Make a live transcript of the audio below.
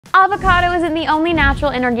Avocado isn't the only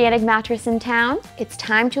natural and organic mattress in town. It's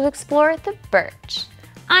time to explore the Birch.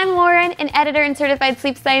 I'm Lauren, an editor and certified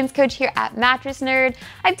sleep science coach here at Mattress Nerd.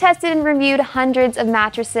 I've tested and reviewed hundreds of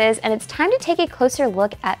mattresses, and it's time to take a closer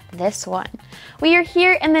look at this one. We are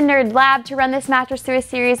here in the Nerd Lab to run this mattress through a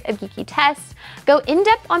series of geeky tests, go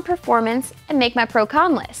in-depth on performance, and make my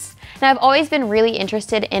pro-con list. Now, I've always been really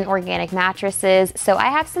interested in organic mattresses, so I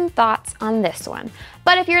have some thoughts on this one.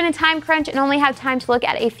 But if you're in a time crunch and only have time to look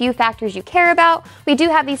at a few factors you care about, we do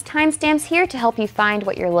have these timestamps here to help you find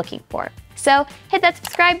what you're looking for. So hit that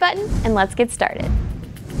subscribe button and let's get started.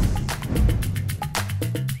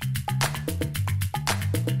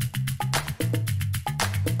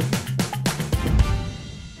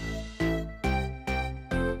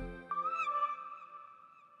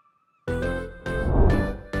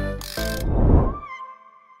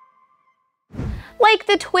 Like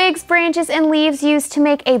the twigs, branches, and leaves used to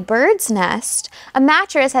make a bird's nest, a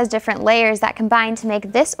mattress has different layers that combine to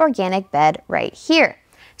make this organic bed right here.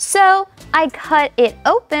 So I cut it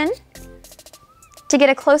open to get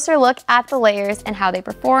a closer look at the layers and how they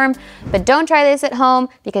perform, but don't try this at home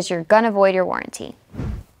because you're gonna void your warranty.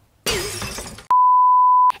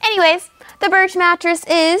 Anyways, the Birch mattress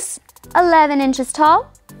is 11 inches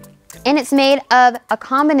tall, and it's made of a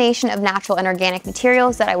combination of natural and organic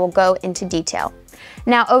materials that I will go into detail.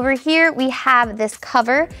 Now over here we have this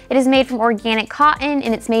cover. It is made from organic cotton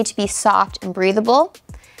and it's made to be soft and breathable.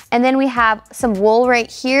 And then we have some wool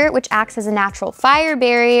right here, which acts as a natural fire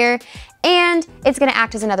barrier, and it's gonna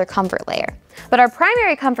act as another comfort layer. But our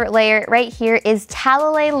primary comfort layer right here is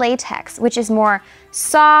Talalay latex, which is more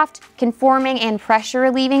soft, conforming, and pressure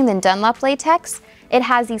relieving than Dunlop latex. It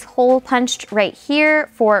has these hole punched right here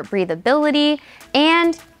for breathability,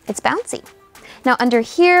 and it's bouncy. Now under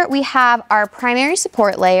here we have our primary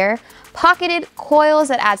support layer, pocketed coils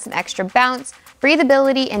that add some extra bounce,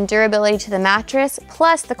 breathability and durability to the mattress,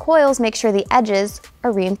 plus the coils make sure the edges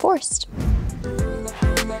are reinforced.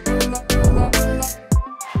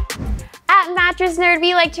 At Mattress Nerd,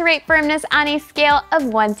 we like to rate firmness on a scale of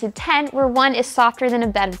 1 to 10, where 1 is softer than a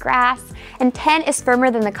bed of grass, and 10 is firmer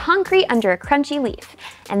than the concrete under a crunchy leaf.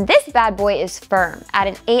 And this bad boy is firm, at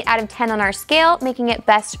an 8 out of 10 on our scale, making it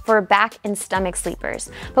best for back and stomach sleepers.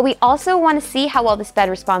 But we also want to see how well this bed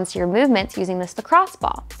responds to your movements using this lacrosse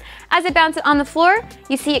ball. As I bounce it on the floor,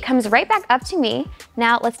 you see it comes right back up to me.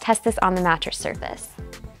 Now let's test this on the mattress surface.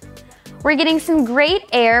 We're getting some great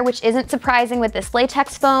air, which isn't surprising with this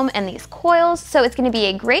latex foam and these coils, so it's going to be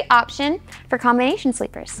a great option for combination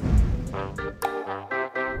sleepers.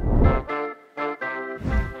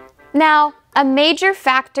 Now, a major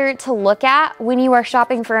factor to look at when you are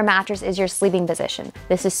shopping for a mattress is your sleeping position.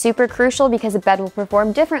 This is super crucial because a bed will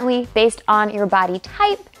perform differently based on your body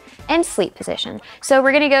type and sleep position. So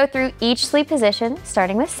we're going to go through each sleep position,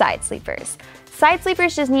 starting with side sleepers. Side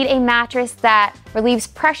sleepers just need a mattress that relieves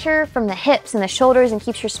pressure from the hips and the shoulders and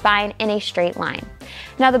keeps your spine in a straight line.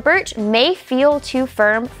 Now the Birch may feel too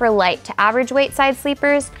firm for light to average weight side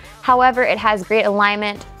sleepers. However, it has great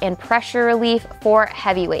alignment and pressure relief for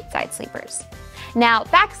heavyweight side sleepers. Now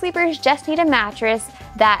back sleepers just need a mattress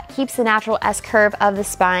that keeps the natural S-curve of the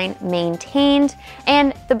spine maintained,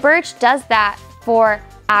 and the Birch does that for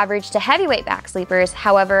average to heavyweight back sleepers.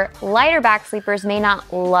 However, lighter back sleepers may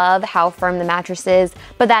not love how firm the mattress is,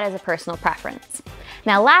 but that is a personal preference.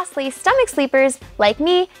 Now lastly, stomach sleepers, like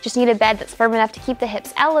me, just need a bed that's firm enough to keep the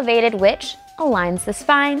hips elevated, which aligns the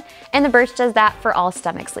spine, and the Birch does that for all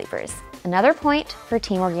stomach sleepers. Another point for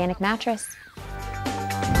Team Organic Mattress.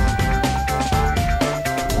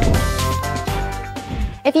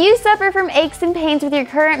 If you suffer from aches and pains with your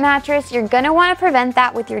current mattress, you're gonna wanna prevent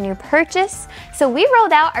that with your new purchase. So we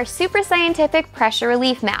rolled out our super scientific pressure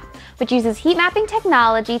relief map, which uses heat mapping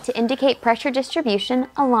technology to indicate pressure distribution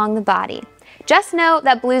along the body. Just know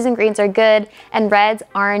that blues and greens are good, and reds,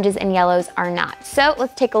 oranges, and yellows are not. So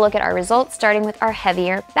let's take a look at our results, starting with our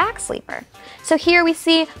heavier back sleeper. So here we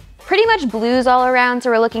see pretty much blues all around,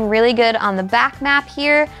 so we're looking really good on the back map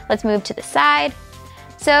here. Let's move to the side.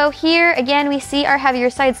 So here again, we see our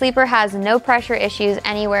heavier side sleeper has no pressure issues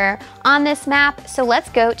anywhere on this map. So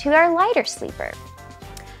let's go to our lighter sleeper.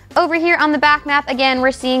 Over here on the back map, again,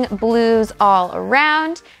 we're seeing blues all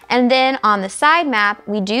around. And then on the side map,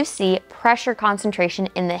 we do see pressure concentration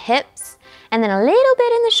in the hips and then a little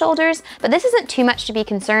bit in the shoulders, but this isn't too much to be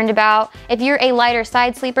concerned about. If you're a lighter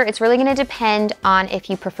side sleeper, it's really gonna depend on if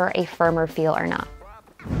you prefer a firmer feel or not.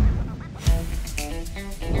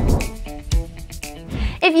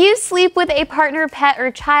 If you sleep with a partner, pet,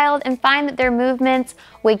 or child and find that their movements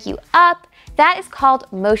wake you up, That is called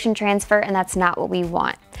motion transfer, and that's not what we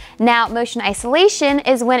want. Now, motion isolation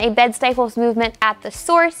is when a bed stifles movement at the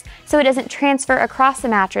source so it doesn't transfer across the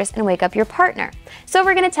mattress and wake up your partner. So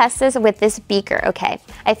we're gonna test this with this beaker, okay?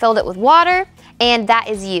 I filled it with water, and that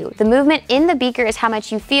is you. The movement in the beaker is how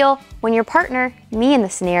much you feel when your partner, me in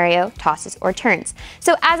the scenario, tosses or turns.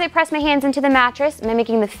 So as I press my hands into the mattress,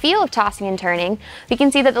 mimicking the feel of tossing and turning, we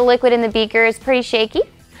can see that the liquid in the beaker is pretty shaky.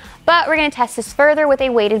 But we're gonna test this further with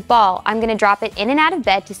a weighted ball. I'm gonna drop it in and out of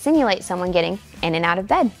bed to simulate someone getting in and out of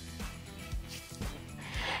bed.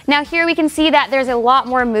 Now here we can see that there's a lot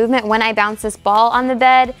more movement when I bounce this ball on the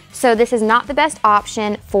bed, so this is not the best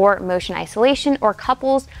option for motion isolation or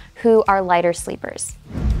couples who are lighter sleepers.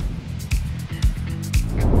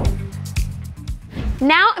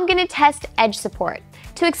 Now I'm gonna test edge support.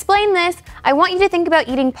 To explain this, I want you to think about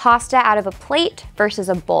eating pasta out of a plate versus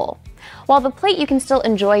a bowl. While the plate you can still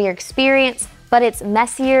enjoy your experience, but it's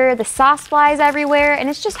messier, the sauce flies everywhere, and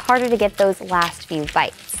it's just harder to get those last few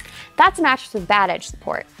bites. That's a mattress with bad edge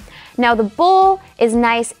support. Now the bowl is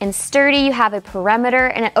nice and sturdy, you have a perimeter,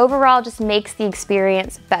 and it overall just makes the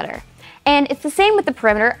experience better. And it's the same with the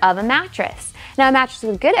perimeter of a mattress. Now a mattress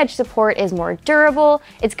with good edge support is more durable,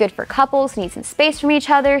 it's good for couples who need some space from each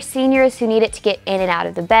other, seniors who need it to get in and out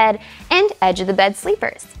of the bed, and edge of the bed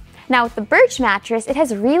sleepers. Now with the Birch mattress, it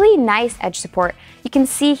has really nice edge support. You can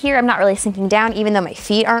see here I'm not really sinking down even though my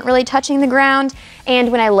feet aren't really touching the ground, and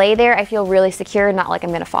when I lay there I feel really secure, not like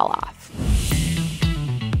I'm gonna fall off.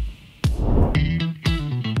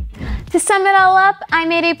 To sum it all up, I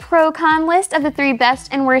made a pro-con list of the 3 best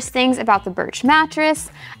and worst things about the Birch mattress.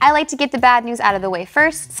 I like to get the bad news out of the way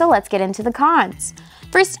first, so let's get into the cons.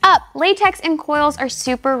 First up, latex and coils are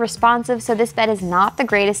super responsive, so this bed is not the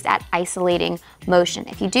greatest at isolating motion.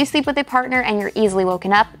 If you do sleep with a partner and you're easily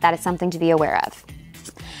woken up, that is something to be aware of.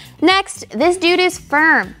 Next, this dude is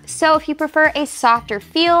firm, so if you prefer a softer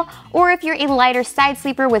feel or if you're a lighter side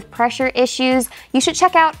sleeper with pressure issues, you should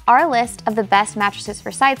check out our list of the best mattresses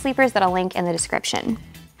for side sleepers that I'll link in the description.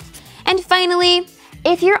 And finally,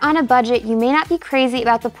 if you're on a budget, you may not be crazy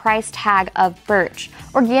about the price tag of Birch.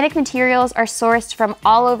 Organic materials are sourced from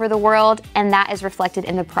all over the world, and that is reflected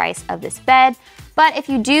in the price of this bed. But if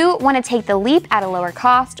you do want to take the leap at a lower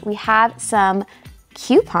cost, we have some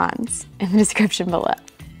coupons in the description below.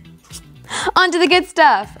 On to the good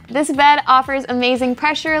stuff. This bed offers amazing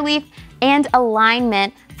pressure relief and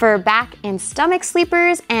alignment for back and stomach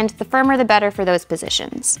sleepers, and the firmer the better for those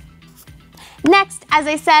positions. Next, as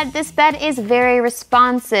I said, this bed is very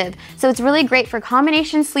responsive, so it's really great for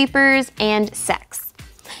combination sleepers and sex.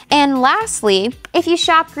 And lastly, if you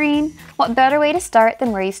shop green, what better way to start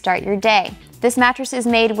than where you start your day? This mattress is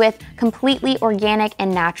made with completely organic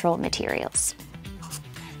and natural materials.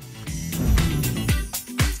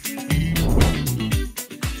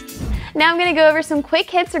 Now I'm going to go over some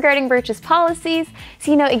quick hits regarding Birch's policies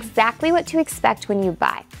so you know exactly what to expect when you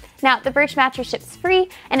buy. Now, the Birch mattress ships free,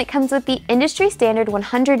 and it comes with the industry standard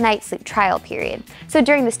 100-night sleep trial period. So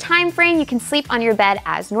during this time frame, you can sleep on your bed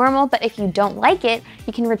as normal, but if you don't like it,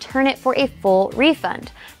 you can return it for a full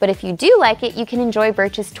refund. But if you do like it, you can enjoy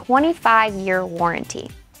Birch's 25-year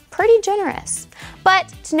warranty. Pretty generous.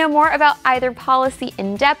 But to know more about either policy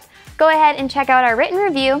in depth, go ahead and check out our written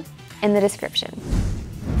review in the description.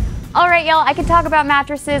 All right, y'all, I could talk about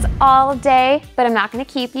mattresses all day, but I'm not gonna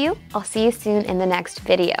keep you. I'll see you soon in the next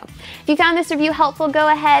video. If you found this review helpful, go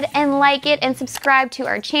ahead and like it and subscribe to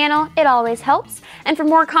our channel. It always helps. And for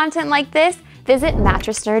more content like this, visit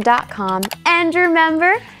mattressnerd.com. And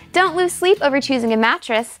remember, don't lose sleep over choosing a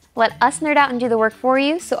mattress. Let us nerd out and do the work for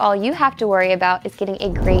you, so all you have to worry about is getting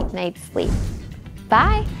a great night's sleep.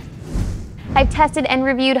 Bye. I've tested and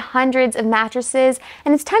reviewed hundreds of mattresses,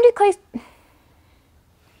 and it's time to place.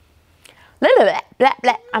 Blah, blah, blah,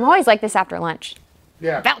 blah. I'm always like this after lunch.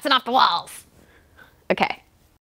 Yeah. Bouncing off the walls. Okay.